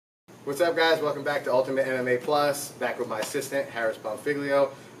What's up, guys? Welcome back to Ultimate MMA Plus. Back with my assistant, Harris Pomfiglio.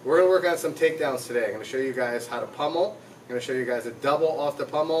 We're going to work on some takedowns today. I'm going to show you guys how to pummel. I'm going to show you guys a double off the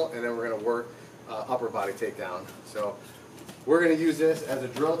pummel, and then we're going to work upper body takedown. So we're going to use this as a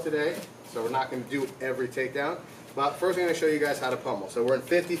drill today. So we're not going to do every takedown. But first I'm going to show you guys how to pummel. So we're in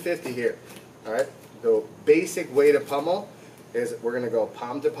 50-50 here. All right. The basic way to pummel is we're going to go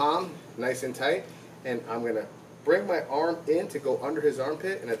palm to palm, nice and tight, and I'm going to bring my arm in to go under his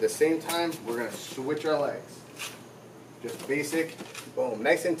armpit, and at the same time we're going to switch our legs. Just basic, boom,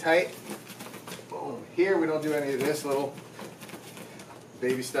 nice and tight, boom. Here we don't do any of this little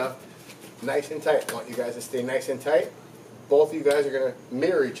baby stuff. Nice and tight. I want you guys to stay nice and tight. Both of you guys are going to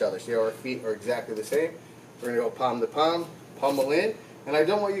mirror each other. See how our feet are exactly the same? We're going to go palm to palm, pummel in, and I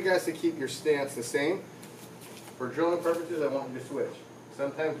don't want you guys to keep your stance the same. For drilling purposes, I want you to switch.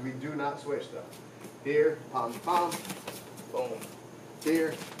 Sometimes we do not switch though. Here, palm to palm, boom.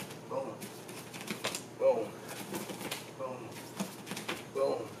 Here, boom, boom, boom,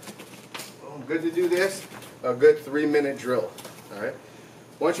 boom, boom. Good to do this, a good 3-minute drill. All right.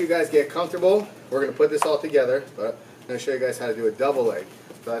 Once you guys get comfortable, we're going to put this all together, but I'm going to show you guys how to do a double leg.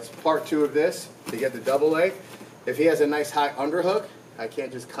 So that's part 2 of this, to get the double leg. If he has a nice high underhook, I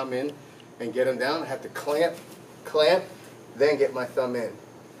can't just come in and get him down. I have to clamp, then get my thumb in.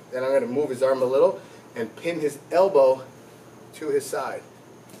 Then I'm going to move his arm a little and pin his elbow to his side.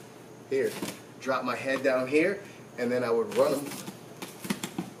 Here, drop my head down here, and then I would run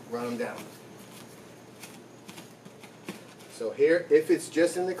him down. So here, if it's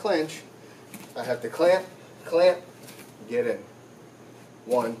just in the clinch, I have to clamp, get in.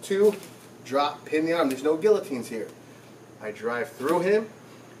 1, 2, drop, pin the arm. There's no guillotines here. I drive through him,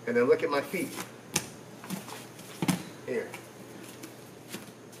 and then look at my feet. Here.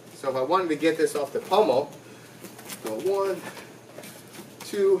 So if I wanted to get this off the pummel, go 1,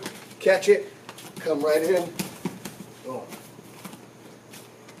 2, catch it, come right in, boom.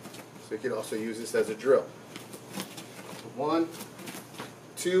 So you could also use this as a drill. 1,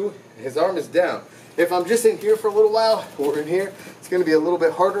 2, his arm is down. If I'm just in here for a little while, or in here, it's going to be a little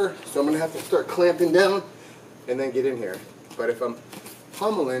bit harder, so I'm going to have to start clamping down and then get in here. But if I'm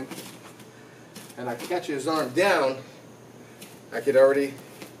pummeling and I catch his arm down, I could already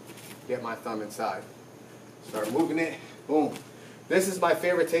get my thumb inside. Start moving it, boom. This is my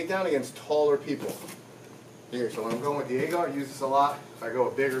favorite takedown against taller people. Here, so when I'm going with Diego, I use this a lot. If I go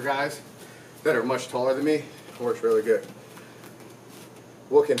with bigger guys that are much taller than me, it works really good.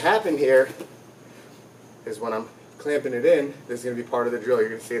 What can happen here is when I'm clamping it in, this is going to be part of the drill, you're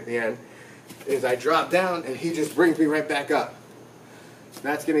going to see at the end, is I drop down and he just brings me right back up.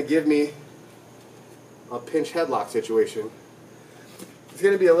 That's going to give me a pinch headlock situation. It's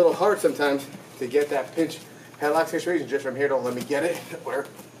going to be a little hard sometimes to get that pinch headlock situation just from here. Don't let me get it where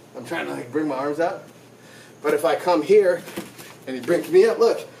I'm trying to like bring my arms up. But if I come here and he brings me up,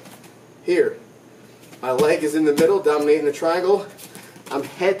 look, here, my leg is in the middle, dominating the triangle. I'm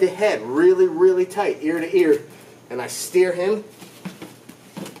head to head, really, really tight, ear to ear, and I steer him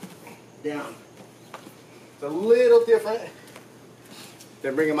down. It's a little different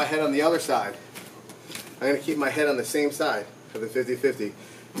than bringing my head on the other side. I'm going to keep my head on the same side of the 50-50.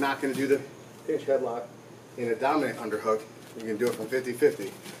 Not going to do the pinch headlock in a dominant underhook. You can do it from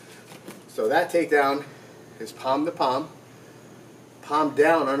 50-50. So that takedown is palm to palm, palm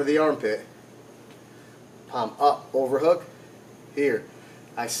down under the armpit, palm up, overhook. Here,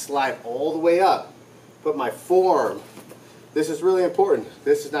 I slide all the way up, put my forearm. This is really important.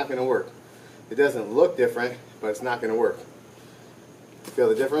 This is not going to work. It doesn't look different, but it's not going to work. Feel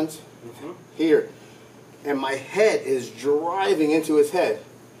the difference? Mm-hmm. Here. And my head is driving into his head.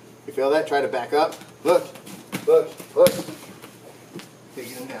 You feel that? Try to back up. Look, look, look.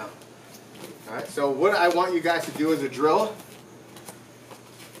 Taking him down. Alright, so what I want you guys to do as a drill,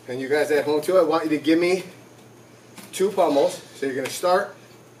 and you guys at home too, I want you to give me 2 pummels. So you're going to start,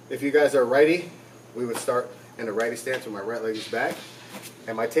 if you guys are righty, we would start in a righty stance with my right leg is back.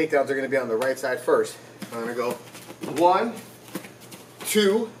 And my takedowns are going to be on the right side first. I'm going to go 1,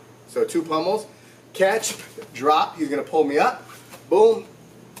 2, so 2 pummels. Catch, drop, he's going to pull me up, boom,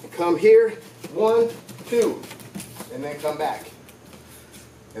 and come here, 1, 2, and then come back.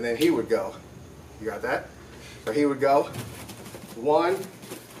 And then he would go. You got that? So he would go 1,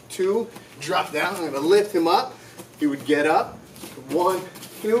 2, drop down, I'm going to lift him up, he would get up, 1,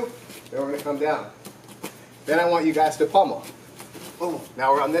 2, then we're going to come down. Then I want you guys to pummel. Boom,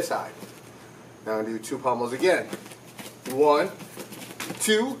 now we're on this side. Now I'm going to do 2 pummels again. 1,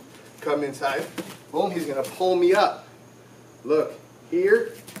 2, come inside. Boom, he's going to pull me up. Look,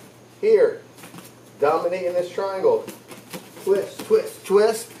 here, here. Dominating this triangle. Twist, twist,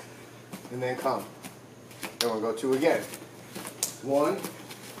 twist. and then come. Then we'll go 2 again. 1,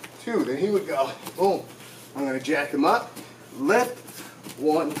 2. Then he would go, boom. I'm going to jack him up, lift,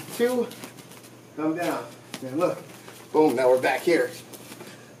 1, 2, come down. And look, boom, now we're back here.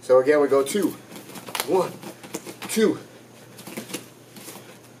 So again, we go 2, 1, 2.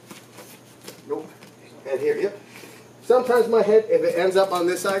 Nope, head here, yep. Sometimes my head, if it ends up on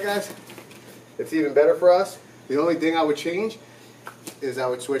this side, guys, it's even better for us. The only thing I would change is I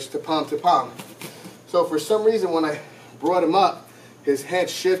would switch to palm to palm. So for some reason when I brought him up, his head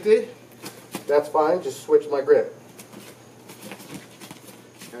shifted. That's fine, just switch my grip.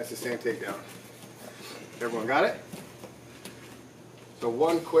 That's the same takedown. Everyone got it? So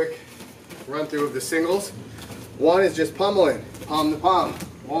one quick run through of the singles. One is just pummeling, palm to palm.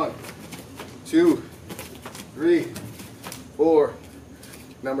 1, 2, 3, 4.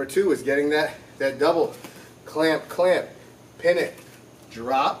 Number 2 is getting that double. Clamp, clamp, pin it,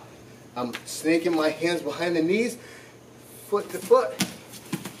 drop. I'm snaking my hands behind the knees, foot to foot.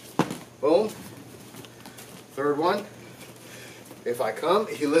 Boom. Third one. If I come,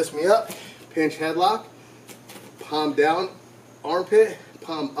 he lifts me up, pinch headlock, palm down, armpit,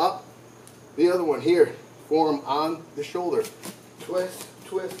 palm up. The other one here, forearm on the shoulder. Twist,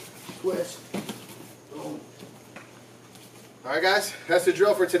 twist, twist. Boom. All right, guys, that's the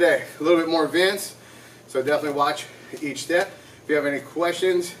drill for today. A little bit more advanced, so definitely watch each step. If you have any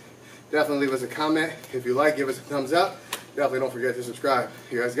questions, definitely leave us a comment. If you like, give us a thumbs up. Definitely don't forget to subscribe.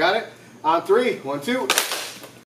 You guys got it? On 3, 1, 2.